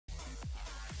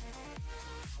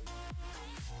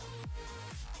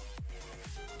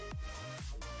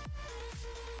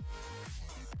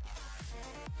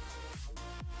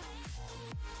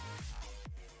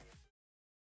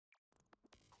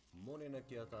Tēnā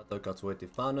kia tātou katoa te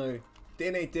whānau,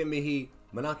 tēnei te mihi,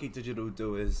 Manaki Digital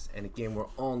Doers, and again we're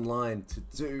online to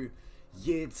do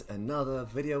yet another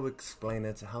video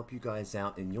explainer to help you guys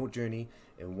out in your journey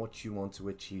and what you want to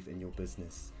achieve in your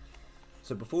business.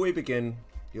 So before we begin,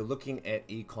 you're looking at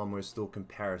e-commerce store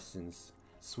comparisons,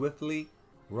 Swiftly,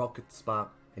 Rocketspark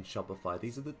and Shopify.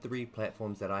 These are the three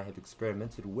platforms that I have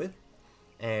experimented with,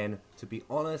 and to be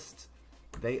honest,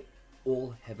 they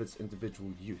all have its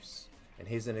individual use. And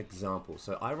here's an example.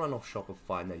 So I run off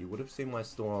Shopify. Now you would have seen my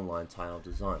store online, Tile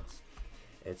Designs.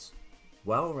 It's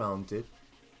well-rounded.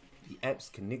 The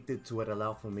apps connected to it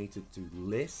allow for me to do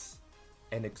less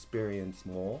and experience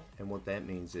more. And what that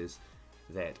means is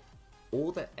that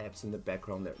all the apps in the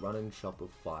background that run in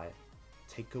Shopify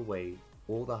take away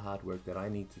all the hard work that I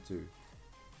need to do.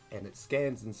 And it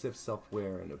scans and sifts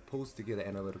software and it pulls together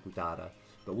analytical data.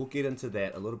 But we'll get into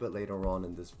that a little bit later on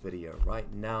in this video.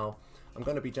 Right now, I'm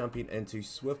going to be jumping into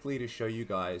Swiftly to show you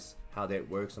guys how that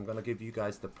works. I'm going to give you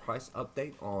guys the price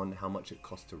update on how much it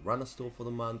costs to run a store for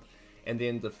the month, and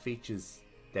then the features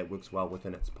that works well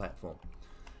within its platform.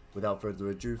 Without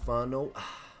further ado, whānau,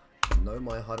 no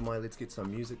mai haere mai, let's get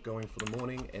some music going for the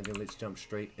morning, and then let's jump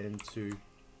straight into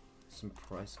some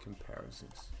price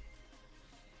comparisons.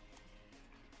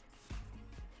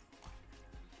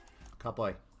 Ka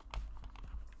pai.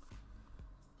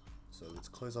 So let's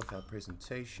close off our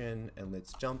presentation and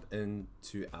let's jump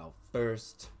into our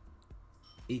first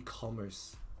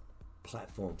e-commerce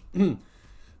platform.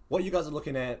 What you guys are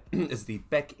looking at is the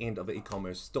back end of an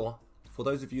e-commerce store. For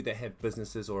those of you that have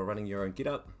businesses or are running your own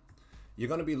get-up, you're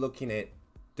going to be looking at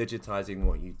digitizing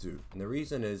what you do. And the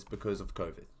reason is because of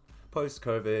COVID.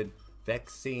 Post-COVID,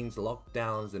 vaccines,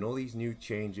 lockdowns, and all these new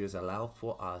changes allow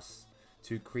for us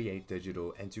to create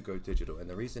digital and to go digital. And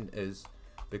the reason is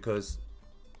because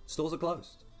stores are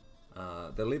closed.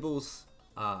 The levels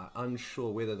are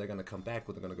unsure whether they're going to come back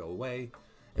or they're going to go away.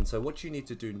 And so what you need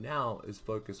to do now is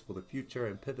focus for the future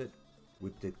and pivot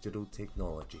with digital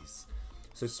technologies.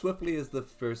 So Swiftly is the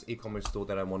first e-commerce store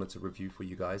that I wanted to review for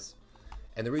you guys.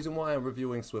 And the reason why I'm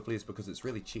reviewing Swiftly is because it's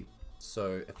really cheap.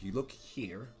 So if you look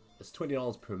here, it's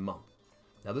 $20 per month.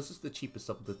 Now this is the cheapest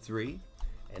of the three,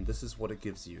 and this is what it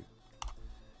gives you.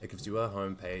 It gives you a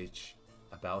homepage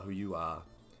about who you are.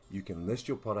 You can list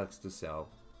your products to sell.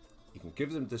 You can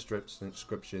give them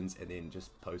descriptions and then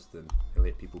just post them and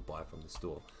let people buy from the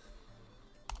store.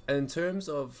 In terms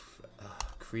of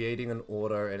creating an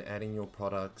order and adding your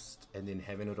products and then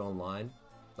having it online,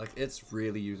 like, it's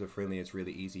really user friendly. It's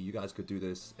really easy. You guys could do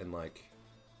this in like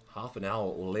half an hour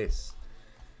or less.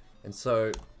 And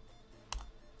so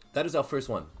that is our first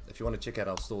one. If you want to check out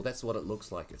our store, that's what it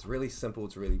looks like. It's really simple.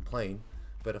 It's really plain.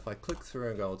 But if I click through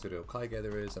and go to the Kai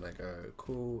Gatherers and I go,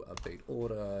 cool, update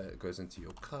order, it goes into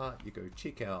your cart, you go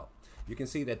check out, you can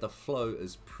see that the flow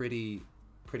is pretty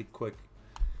quick.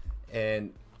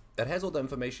 And it has all the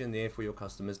information there for your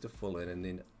customers to fill in. And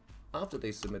then after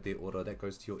they submit their order, that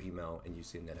goes to your email and you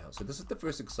send that out. So this is the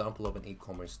first example of an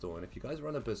e-commerce store. And if you guys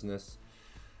run a business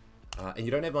and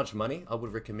you don't have much money, I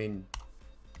would recommend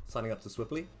signing up to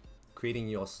Swiftly, creating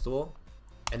your store,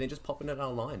 and then just popping it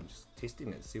online, just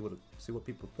testing it, see what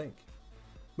people think.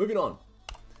 Moving on,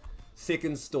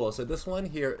 second store. So this one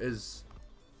here is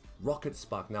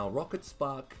Rocketspark. Now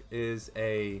Rocketspark is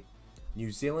a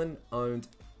New Zealand-owned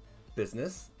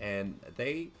business, and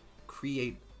they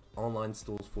create online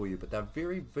stores for you, but they're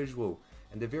very visual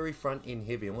and they're very front-end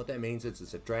heavy. And what that means is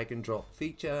it's a drag and drop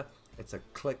feature. It's a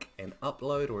click and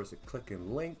upload, or it's a click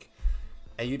and link,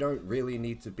 and you don't really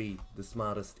need to be the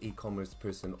smartest e-commerce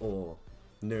person or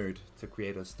nerd to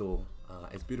create a store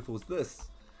as beautiful as this.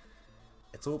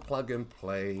 It's all plug and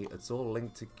play, it's all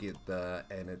linked together,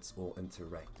 and it's all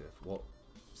interactive, well,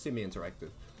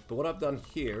 semi-interactive. But what I've done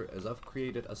here is I've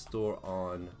created a store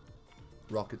on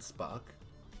Rocketspark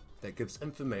that gives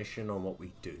information on what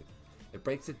we do. It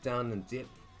breaks it down in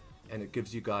depth and it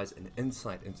gives you guys an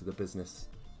insight into the business.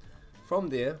 From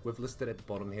there, we've listed at the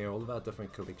bottom here all of our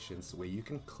different collections where you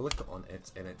can click on it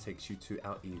and it takes you to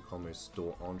our e-commerce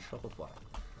store on Shopify.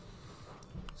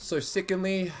 So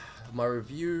secondly, my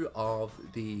review of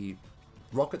the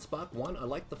Rocketspark one, I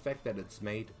like the fact that it's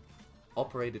made,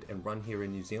 operated and run here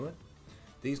in New Zealand.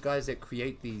 These guys that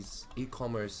create these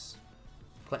e-commerce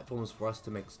platforms for us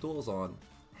to make stores on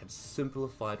have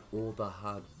simplified all the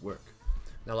hard work.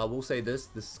 Now I will say this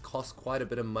costs quite a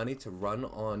bit of money to run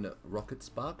on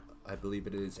Rocketspark. I believe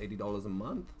it is $80 a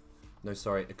month. No,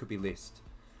 sorry, it could be less.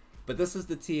 But this is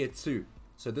the tier 2.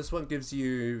 So this one gives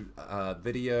you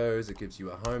videos, it gives you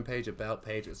a homepage, about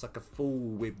page. It's like a full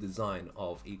web design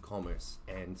of e-commerce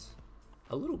and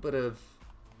a little bit of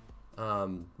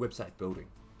website building.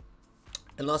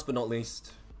 And last but not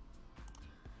least,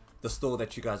 the store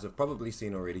that you guys have probably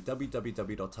seen already,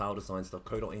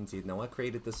 www.tiledesigns.co.nz. Now I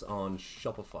created this on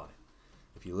Shopify.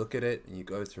 If you look at it and you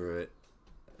go through it,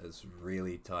 it's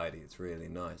really tidy, it's really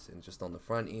nice. And just on the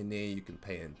front end there, you can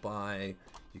pay and buy,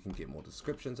 you can get more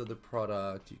descriptions of the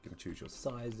product, you can choose your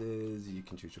sizes, you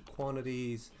can choose your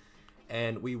quantities,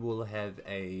 and we will have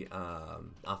a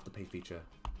afterpay feature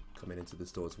coming into the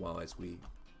store as well as we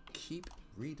keep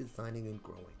redesigning and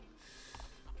growing.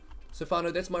 So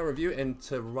Whānau, that's my review, and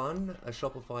to run a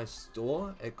Shopify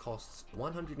store, it costs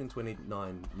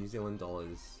 129 New Zealand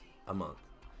dollars a month.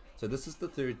 So this is the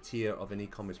third tier of an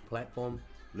e-commerce platform,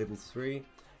 level 3,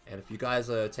 and if you guys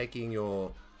are taking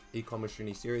your e-commerce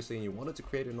journey seriously and you wanted to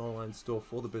create an online store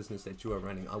for the business that you are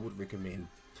running, I would recommend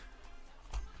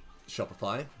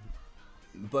Shopify.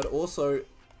 But also,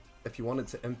 if you wanted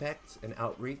to impact and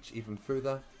outreach even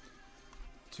further,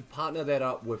 to partner that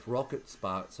up with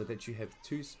Rocketspark so that you have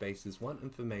 2 spaces, 1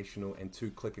 informational and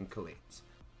 2 click and collect.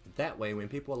 That way, when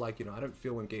people are like, I don't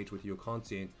feel engaged with your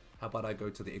content, how about I go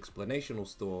to the explanational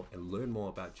store and learn more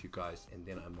about you guys, and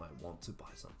then I might want to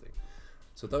buy something.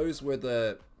 So those were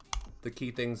the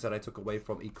key things that I took away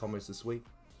from e-commerce this week.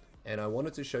 And I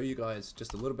wanted to show you guys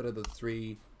just a little bit of the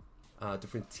 3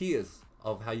 different tiers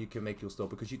of how you can make your store,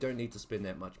 because you don't need to spend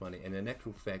that much money. And in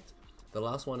actual fact, the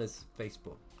last one is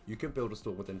Facebook. You can build a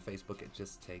store within Facebook, it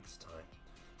just takes time.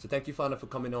 So thank you, Whānau, for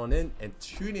coming on in and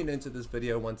tuning into this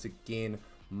video once again.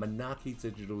 Manaaki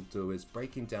Digital Doers,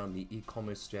 breaking down the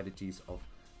e-commerce strategies of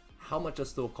how much a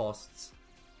store costs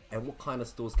and what kind of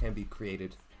stores can be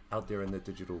created out there in the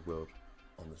digital world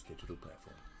on this digital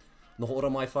platform. Noho ora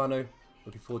mai whānau.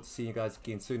 Looking forward to seeing you guys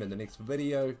again soon in the next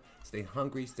video. Stay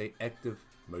hungry, stay active,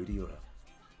 mauri ora.